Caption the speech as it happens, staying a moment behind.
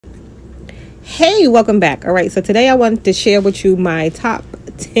Hey, welcome back. All right, so today I wanted to share with you my top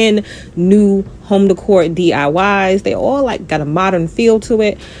 10 new home decor DIYs. They all got a modern feel to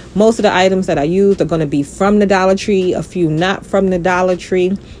it. Most of the items that I used are going to be from the Dollar Tree, a few not from the Dollar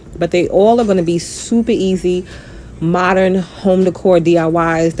Tree, but they all are going to be super easy modern home decor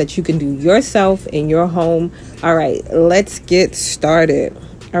DIYs that you can do yourself in your home. All right, let's get started.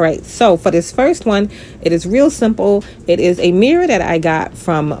 All right, so for this first one, it is real simple. It is a mirror that I got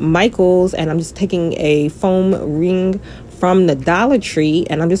from Michael's, and I'm just taking a foam ring from the Dollar Tree,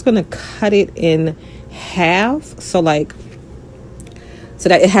 and I'm just going to cut it in half so that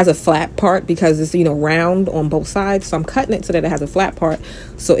it has a flat part, because it's round on both sides. So I'm cutting it so that it has a flat part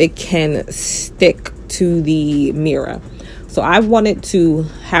so it can stick to the mirror. So I wanted to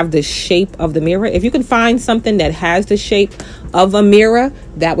have the shape of the mirror. If you can find something that has the shape of a mirror,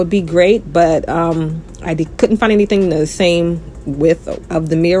 that would be great. But couldn't find anything the same width of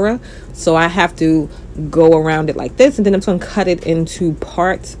the mirror. So I have to go around it like this. And then I'm going to cut it into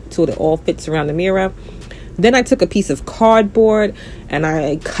parts so it all fits around the mirror. Then I took a piece of cardboard and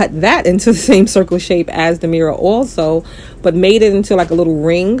I cut that into the same circle shape as the mirror also, but made it into like a little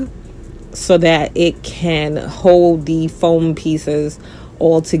ring, so that it can hold the foam pieces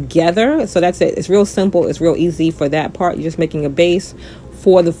all together. So that's it. It's real simple. It's real easy for that part. You're just making a base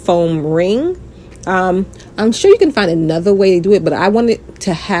for the foam ring. I'm sure you can find another way to do it, but I wanted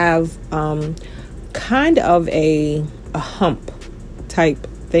to have kind of a hump type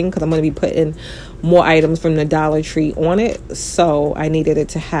thing, because I'm going to be putting more items from the Dollar Tree on it. So I needed it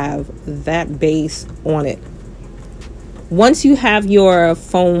to have that base on it. Once you have your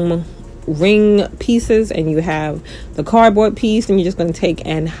foam ring pieces and you have the cardboard piece, and you're just going to take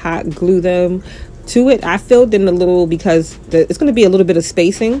and hot glue them to it. I filled in a little because it's going to be a little bit of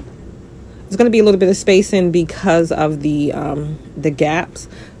spacing. It's going to be a little bit of spacing because of the gaps.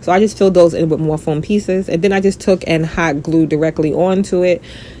 So I just filled those in with more foam pieces, and then I just took and hot glued directly onto it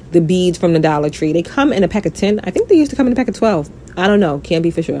the beads from the Dollar Tree. They come in a pack of 10. I think they used to come in a pack of 12. I don't know, can't be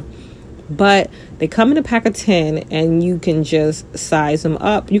for sure. But they come in a pack of 10, and you can just size them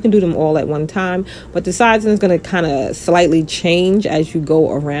up. You can do them all at one time, but the sizing is going to kind of slightly change as you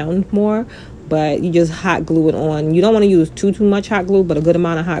go around more. But you just hot glue it on. You don't want to use too much hot glue, but a good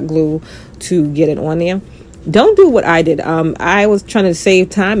amount of hot glue to get it on there. Don't do what I did. I was trying to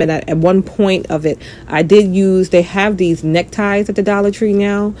save time, and at one point of it, I did use, they have these neckties at the Dollar Tree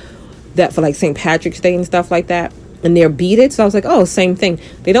now that for like St. Patrick's Day and stuff like that. And they're beaded, so I was like, oh, same thing.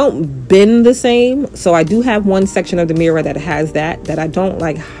 They don't bend the same. So I do have one section of the mirror that has that I don't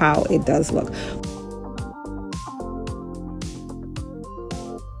like how it does look.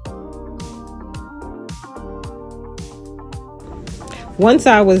 Once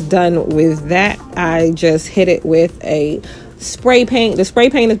I was done with that, I just hit it with a spray paint. The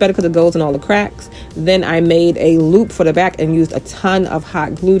spray paint is better because it goes in all the cracks. Then I made a loop for the back and used a ton of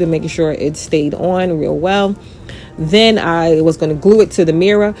hot glue to make sure it stayed on real well. Then I was going to glue it to the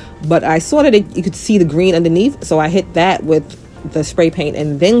mirror, but I saw that you could see the green underneath, so I hit that with the spray paint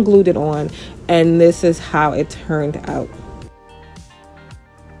and then glued it on, and this is how it turned out.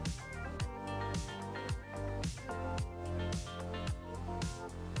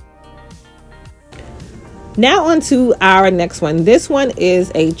 Now on to our next one. This one is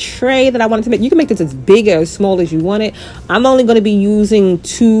a tray that I wanted to make. You can make this as big or as small as you want it. I'm only going to be using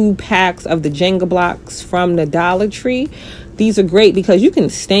 2 packs of the Jenga blocks from the Dollar Tree. These are great because you can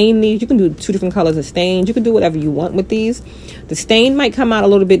stain these. You can do 2 different colors of stains. You can do whatever you want with these. The stain might come out a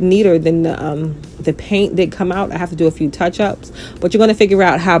little bit neater than the paint did come out. I have to do a few touch-ups, but you're going to figure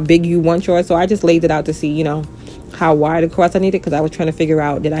out how big you want yours. So I just laid it out to see, how wide across I needed, because I was trying to figure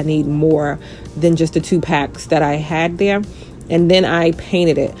out, did I need more than just the 2 packs that I had there. And then I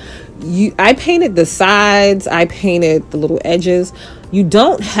painted it. I painted the sides, I painted the little edges. You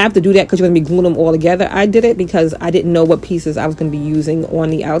don't have to do that because you're going to be gluing them all together. I did it because I didn't know what pieces I was going to be using on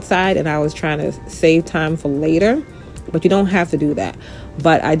the outside, and I was trying to save time for later. But you don't have to do that.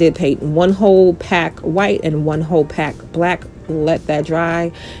 But I did paint 1 whole pack white and 1 whole pack black. Let that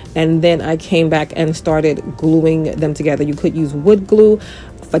dry, and then I came back and started gluing them together. You could use wood glue.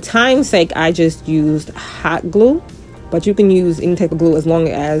 For time's sake, I just used hot glue, but you can use any type of glue as long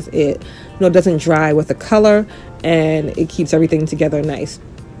as it doesn't dry with the color and it keeps everything together nice.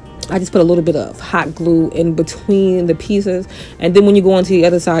 I just put a little bit of hot glue in between the pieces, and then when you go onto the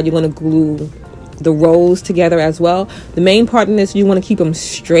other side, you're going to glue the rows together as well. The main part in this, you want to keep them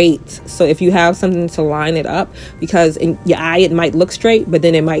straight. So if you have something to line it up, because in your eye it might look straight, but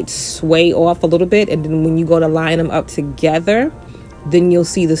then it might sway off a little bit, and then when you go to line them up together, then you'll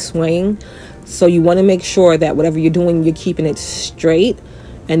see the swaying. So you want to make sure that whatever you're doing, you're keeping it straight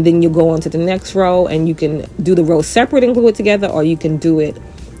and then you go on to the next row, and you can do the row separate and glue it together, or you can do it,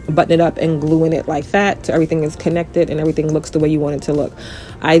 button it up and gluing it like that so everything is connected and everything looks the way you want it to look.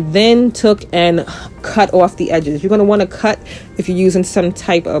 I then took and cut off the edges. You're going to want to cut, if you're using some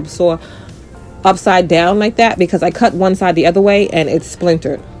type of saw, upside down like that, because I cut one side the other way and it's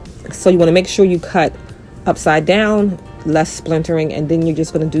splintered. So you want to make sure you cut upside down, less splintering, and then you're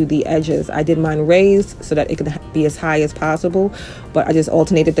just going to do the edges. I did mine raised so that it could be as high as possible, but I just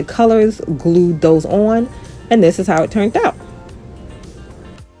alternated the colors, glued those on, and this is how it turned out.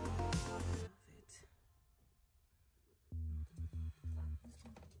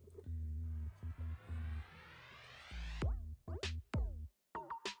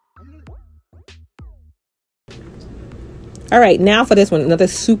 All right, now for this one, another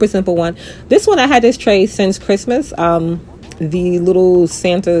super simple one. This one, I had this tray since Christmas. The little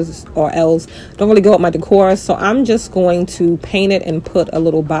Santas or elves don't really go with my decor, so I'm just going to paint it and put a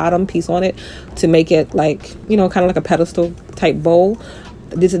little bottom piece on it to make it like, you know, kind of like a pedestal type bowl.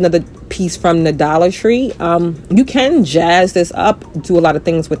 This is another piece from the Dollar Tree. You can jazz this up, do a lot of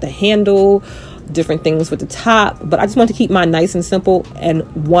things with the handle, different things with the top, but I just want to keep mine nice and simple and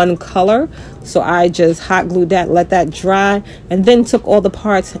one color. So I just hot glued that, let that dry, and then took all the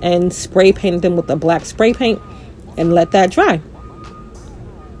parts and spray painted them with the black spray paint and let that dry.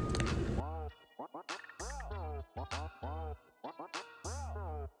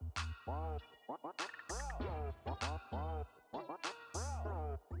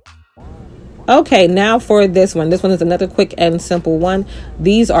 Okay, now for this one. This one is another quick and simple one.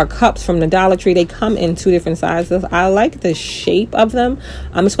 These are cups from the Dollar Tree. They come in 2 different sizes. I like the shape of them.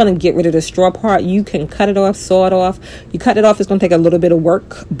 I'm just going to get rid of the straw part. You can cut it off, saw it off. You cut it off, it's going to take a little bit of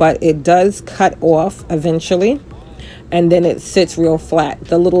work, but it does cut off eventually. And then it sits real flat.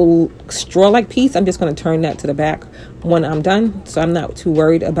 The little straw-like piece, I'm just going to turn that to the back when I'm done, so I'm not too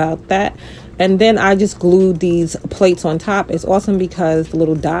worried about that. And then I just glued these plates on top. It's awesome because the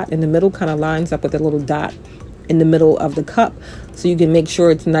little dot in the middle kind of lines up with the little dot in the middle of the cup, so you can make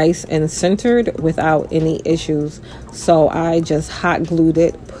sure it's nice and centered without any issues. So I just hot glued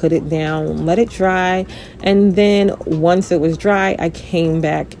it, put it down, let it dry, and then once it was dry, I came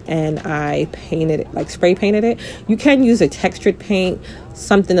back and I painted it, like spray painted it. You can use a textured paint,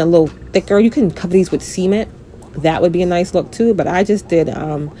 something a little thicker. You can cover these with cement. That would be a nice look too, but I just did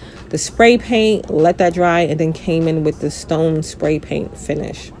the spray paint, let that dry, and then came in with the stone spray paint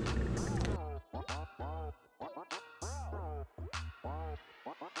finish.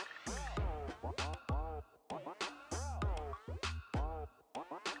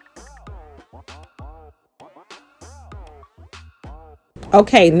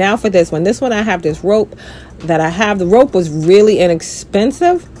 Okay, now for this one. This one, I have this rope that I have. The rope was really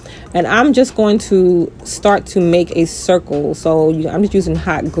inexpensive, and I'm just going to start to make a circle. So I'm just using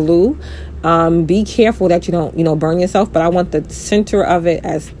hot glue. Be careful that you don't, burn yourself, but I want the center of it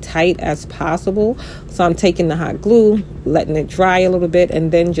as tight as possible. So I'm taking the hot glue, letting it dry a little bit, and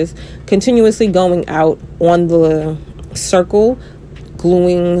then just continuously going out on the circle,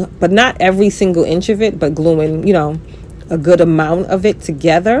 gluing, but not every single inch of it, but gluing, a good amount of it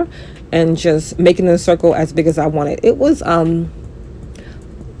together, and just making the circle as big as I want it. It was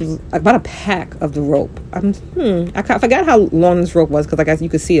about a pack of the rope. I forgot how long this rope was, because I guess you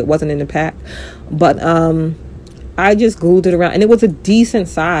could see it wasn't in the pack, but I just glued it around, and it was a decent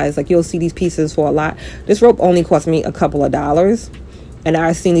size. Like, you'll see these pieces for a lot. This rope only cost me a couple of dollars, and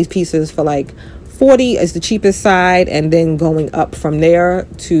I've seen these pieces for like $40 is the cheapest side, and then going up from there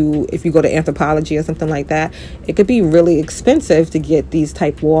to, if you go to Anthropologie or something like that, it could be really expensive to get these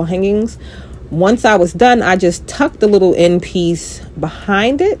type wall hangings. Once I was done, I just tucked the little end piece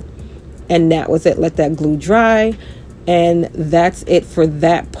behind it, and that was it. Let that glue dry, and that's it for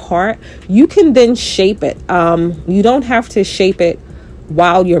that part. You can then shape it. You don't have to shape it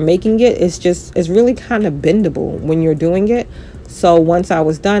while you're making it. It's really kind of bendable when you're doing it. So once I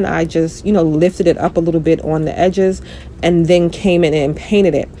was done, I just, lifted it up a little bit on the edges, and then came in and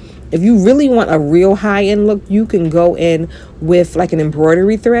painted it. If you really want a real high-end look, you can go in with like an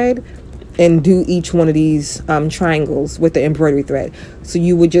embroidery thread and do each one of these triangles with the embroidery thread. So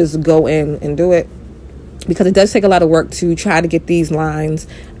you would just go in and do it, because it does take a lot of work to try to get these lines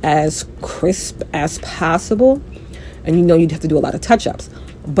as crisp as possible, and you'd have to do a lot of touch-ups.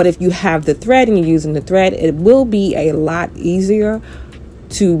 But if you have the thread and you're using the thread, it will be a lot easier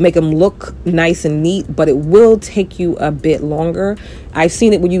to make them look nice and neat, but it will take you a bit longer. I've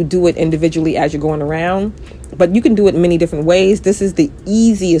seen it when you do it individually as you're going around, but you can do it many different ways. This is the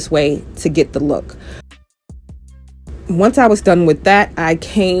easiest way to get the look. Once I was done with that, I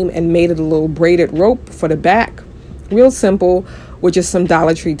came and made it a little braided rope for the back. Real simple. with just some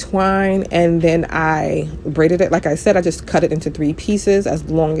Dollar Tree twine, and then I braided it. Like I said, I just cut it into 3 pieces as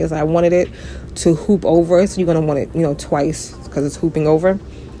long as I wanted it to hoop over. So you're going to want it, you know, twice because it's hooping over.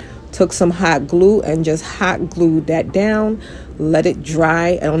 Took some hot glue and just hot glued that down, let it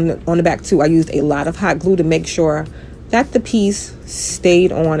dry. And on the back too, I used a lot of hot glue to make sure that the piece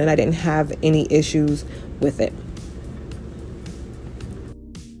stayed on and I didn't have any issues with it.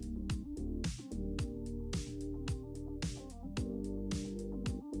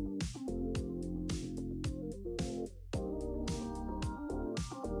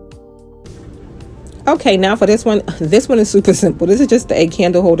 Okay, now for this one is super simple. This is just a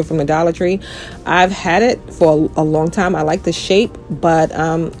candle holder from the Dollar Tree. I've had it for a long time. I like the shape, but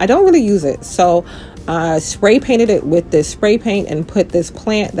I don't really use it. So I spray painted it with this spray paint and put this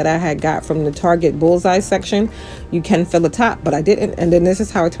plant that I had got from the Target bullseye section. You can fill the top, but I didn't. And then this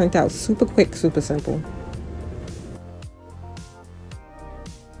is how it turned out. Super quick, super simple.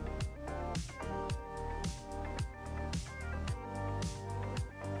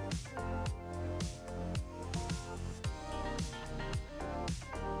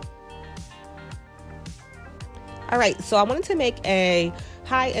 All right, so I wanted to make a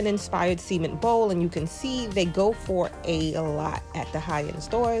high-end inspired cement bowl, and you can see they go for a lot at the high-end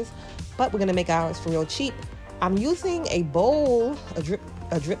stores, but we're gonna make ours for real cheap. I'm using a bowl,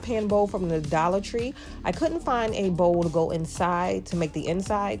 a drip pan bowl from the Dollar Tree. I couldn't find a bowl to go inside to make the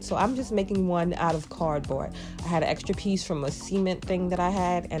inside, so I'm just making one out of cardboard. I had an extra piece from a cement thing that I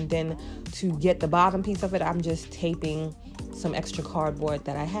had, and then to get the bottom piece of it, I'm just taping some extra cardboard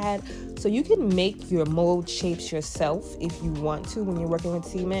that I had. So you can make your mold shapes yourself if you want to when you're working with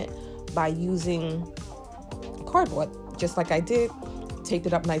cement by using cardboard, just like I did. Taped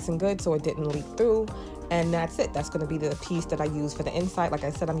it up nice and good so it didn't leak through, and that's it. That's going to be the piece that I use for the inside. Like I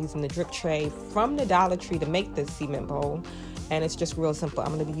said, I'm using the drip tray from the Dollar Tree to make this cement bowl, and it's just real simple.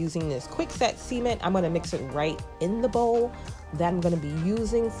 I'm going to be using this quick set cement. I'm going to mix it right in the bowl that I'm going to be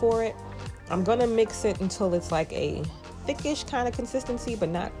using for it. I'm going to mix it until it's like a thickish kind of consistency, but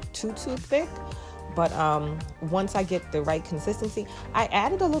not too thick. But once I get the right consistency, I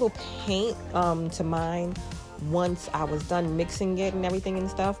added a little paint to mine once I was done mixing it and everything and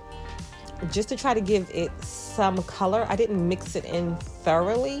stuff, just to try to give it some color. I didn't mix it in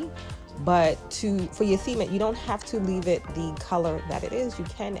thoroughly, but for your cement, you don't have to leave it the color that it is. You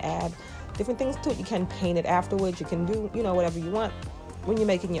can add different things to it. You can paint it afterwards. You can do, you know, whatever you want when you're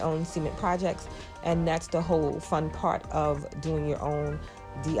making your own cement projects. And that's the whole fun part of doing your own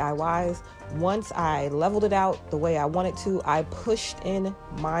DIYs. Once I leveled it out the way I wanted to, I pushed in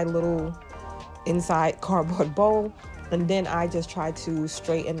my little inside cardboard bowl, and then I just tried to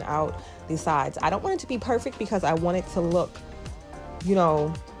straighten out the sides. I don't want it to be perfect because I want it to look, you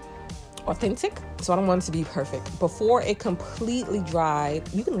know, authentic. So I don't want it to be perfect. Before it completely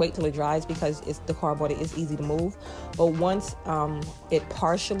dried, you can wait till it dries because the cardboard is easy to move. But once it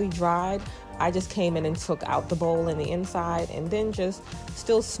partially dried, I just came in and took out the bowl and the inside, and then just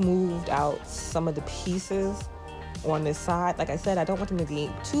still smoothed out some of the pieces on this side. Like I said, I don't want them to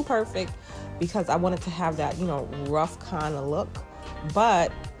be too perfect because I want it to have that, you know, rough kind of look.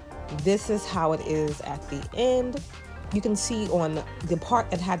 But this is how it is at the end. You can see on the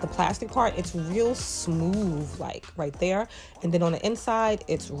part that had the plastic part, it's real smooth, like right there. And then on the inside,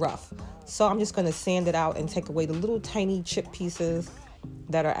 it's rough. So I'm just going to sand it out and take away the little tiny chip pieces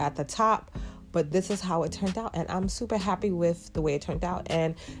that are at the top. But this is how it turned out, and I'm super happy with the way it turned out.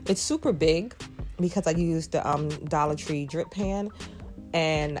 And it's super big because I used the Dollar Tree drip pan,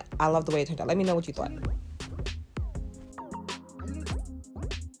 and I love the way it turned out. Let me know what you thought.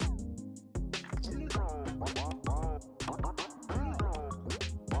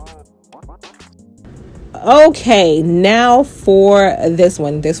 Okay, now for this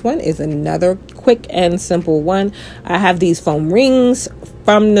one. This one is another quick and simple one. I have these foam rings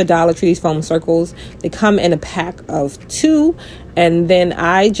from the Dollar Tree, these foam circles. They come in a pack of 2, and then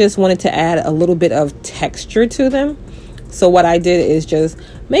I just wanted to add a little bit of texture to them. So what I did is just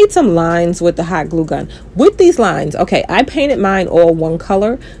made some lines with the hot glue gun. With these lines, okay, I painted mine all one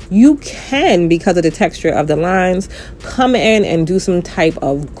color. You can, because of the texture of the lines, come in and do some type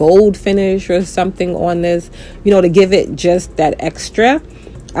of gold finish or something on this, you know, to give it just that extra.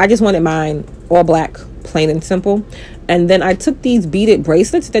 I just wanted mine all black, plain and simple. And then I took these beaded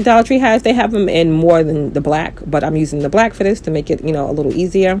bracelets that Dollar Tree has. They have them in more than the black, but I'm using the black for this to make it, you know, a little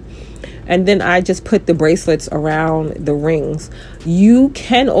easier. And then I just put the bracelets around the rings. You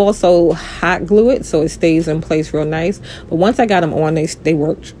can also hot glue it so it stays in place real nice. But once I got them on, they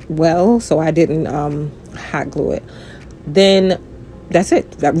worked well, so I didn't hot glue it. Then that's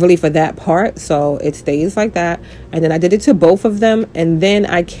it. That really for that part. So it stays like that. And then I did it to both of them. And then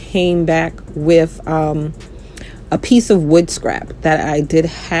I came back with a piece of wood scrap that I did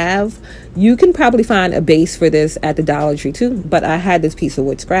have. You can probably find a base for this at the Dollar Tree too, but I had this piece of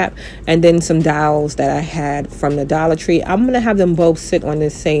wood scrap and then some dowels that I had from the Dollar Tree. I'm going to have them both sit on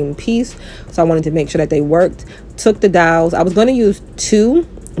this same piece. So I wanted to make sure that they worked. Took the dowels. I was going to use 2,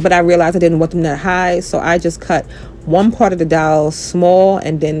 but I realized I didn't want them that high. So I just cut one part of the dowel small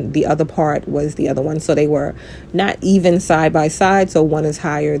and then the other part was the other one. So they were not even side by side. So one is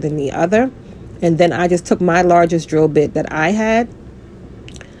higher than the other. And then I just took my largest drill bit that I had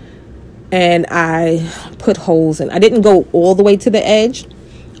and I put holes in. I didn't go all the way to the edge,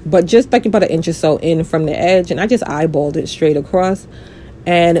 but just like about an inch or so in from the edge. And I just eyeballed it straight across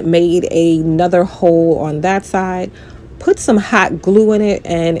and made another hole on that side. Put some hot glue in it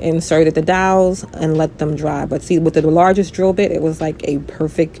and inserted the dowels and let them dry. But see, with the largest drill bit, it was like a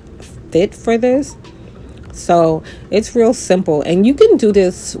perfect fit for this. So it's real simple. And you can do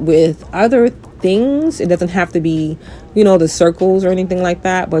this with other things. It doesn't have to be, you know, the circles or anything like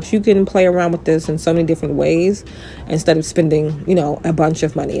that. But you can play around with this in so many different ways instead of spending, you know, a bunch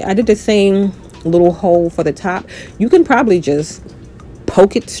of money. I did the same little hole for the top. You can probably just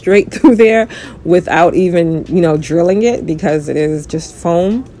poke it straight through there without even, you know, drilling it because it is just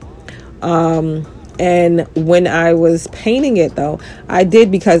foam. And when I was painting it though, I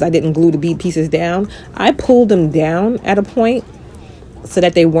did, because I didn't glue the bead pieces down, I pulled them down at a point so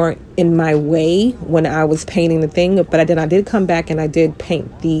that they weren't in my way when I was painting the thing. But I did come back and I did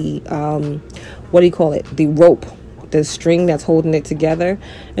paint the, what do you call it? The rope, the string that's holding it together.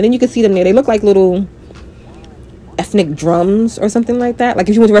 And then you can see them there. They look like little ethnic drums or something like that. Like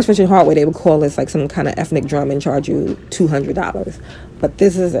if you went to Restoration Hardware, they would call this like some kind of ethnic drum and charge you $200. But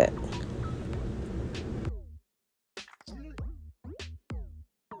this is it.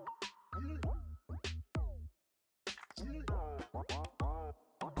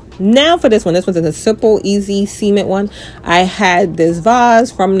 Now for this one. This one's a simple, easy cement one. I had this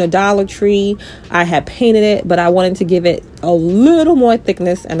vase from the Dollar Tree. I had painted it, but I wanted to give it a little more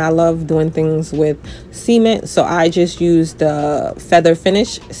thickness, and I love doing things with cement. So I just used the feather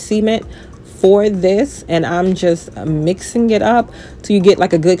finish cement for this, and I'm just mixing it up till you get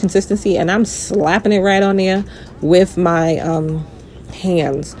like a good consistency, and I'm slapping it right on there with my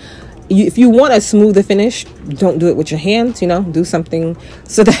hands. If you want a smoother finish, don't do it with your hands, you know, do something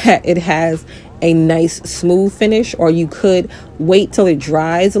so that it has a nice smooth finish, or you could wait till it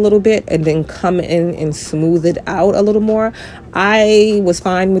dries a little bit and then come in and smooth it out a little more. I was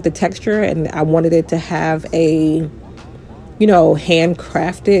fine with the texture and I wanted it to have a, you know,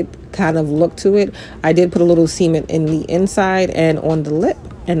 handcrafted kind of look to it. I did put a little cement in the inside and on the lip,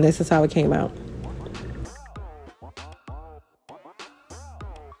 and this is how it came out.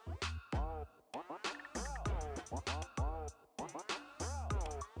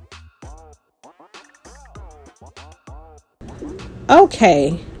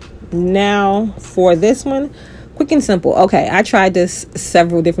 Okay, now for this one, quick and simple. Okay, I tried this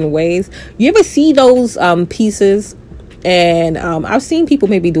several different ways. You ever see those pieces? And I've seen people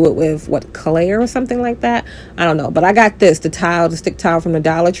maybe do it with what, clay or something like that. I don't know, but I got this, the stick tile from the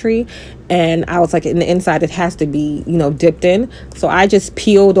Dollar Tree, and I was like, in the inside it has to be, you know, dipped in. So I just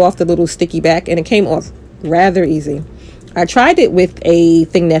peeled off the little sticky back, and it came off rather easy. I tried it with a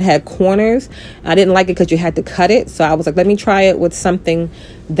thing that had corners. I didn't like it because you had to cut it. So I was like, let me try it with something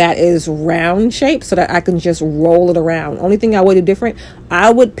that is round shaped so that I can just roll it around. Only thing I would do different, I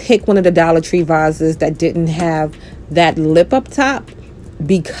would pick one of the Dollar Tree vases that didn't have that lip up top,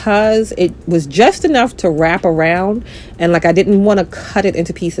 because it was just enough to wrap around, and like I didn't want to cut it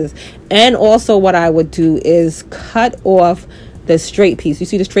into pieces. And also what I would do is cut off the straight piece. You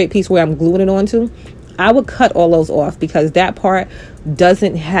see the straight piece where I'm gluing it onto? I would cut all those off because that part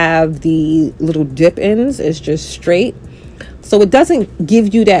doesn't have the little dip ends. It's just straight. So it doesn't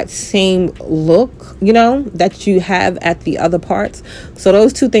give you that same look, you know, that you have at the other parts. So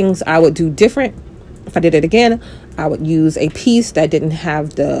those two things I would do different. If I did it again, I would use a piece that didn't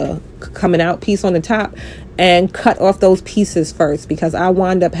have the coming out piece on the top and cut off those pieces first, because I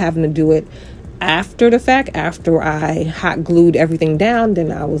wound up having to do it after the fact. After I hot glued everything down,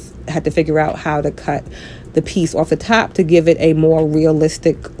 then I had to figure out how to cut the piece off the top to give it a more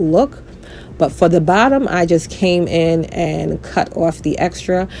realistic look. But for the bottom, I just came in and cut off the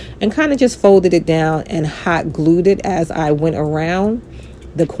extra and kind of just folded it down and hot glued it as I went around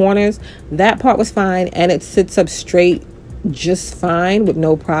the corners. That part was fine, and it sits up straight just fine with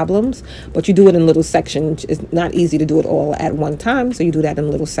no problems. But you do it in little sections. It's not easy to do it all at one time, so you do that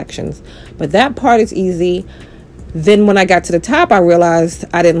in little sections. But that part is easy. Then when I got to the top, I realized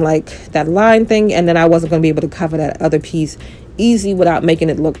I didn't like that line thing, and then I wasn't going to be able to cover that other piece easy without making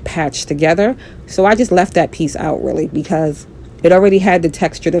it look patched together. So I just left that piece out, really, because it already had the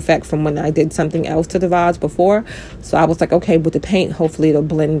textured effect from when I did something else to the vase before. So I was like, okay, with the paint, hopefully it'll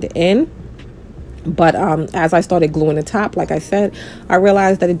blend in. But as I started gluing the top, like I said, I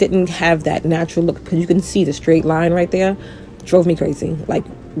realized that it didn't have that natural look, because you can see the straight line right there. Drove me crazy, like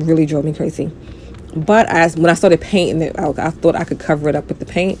really drove me crazy. But when I started painting it, I thought I could cover it up with the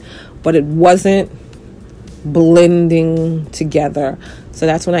paint, but it wasn't blending together. So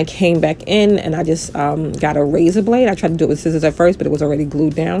that's when I came back in and I just got a razor blade. I tried to do it with scissors at first, but it was already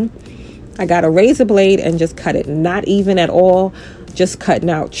glued down. I got a razor blade and just cut it, not even at all, just cutting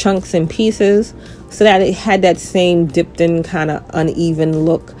out chunks and pieces so that it had that same dipped in kind of uneven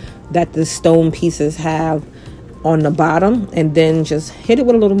look that the stone pieces have on the bottom, and then just hit it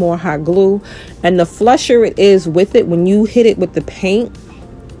with a little more hot glue. And the flusher it is with it, when you hit it with the paint,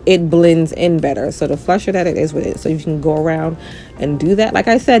 it blends in better. So the flusher that it is with it, so you can go around and do that, like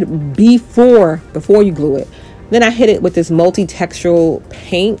I said, before you glue it. Then I hit it with this multi-textural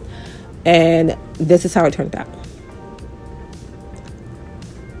paint, and this is how it turned out.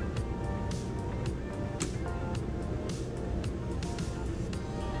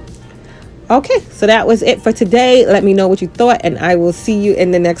 Okay, so that was it for today. Let me know what you thought, and I will see you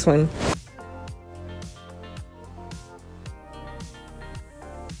in the next one.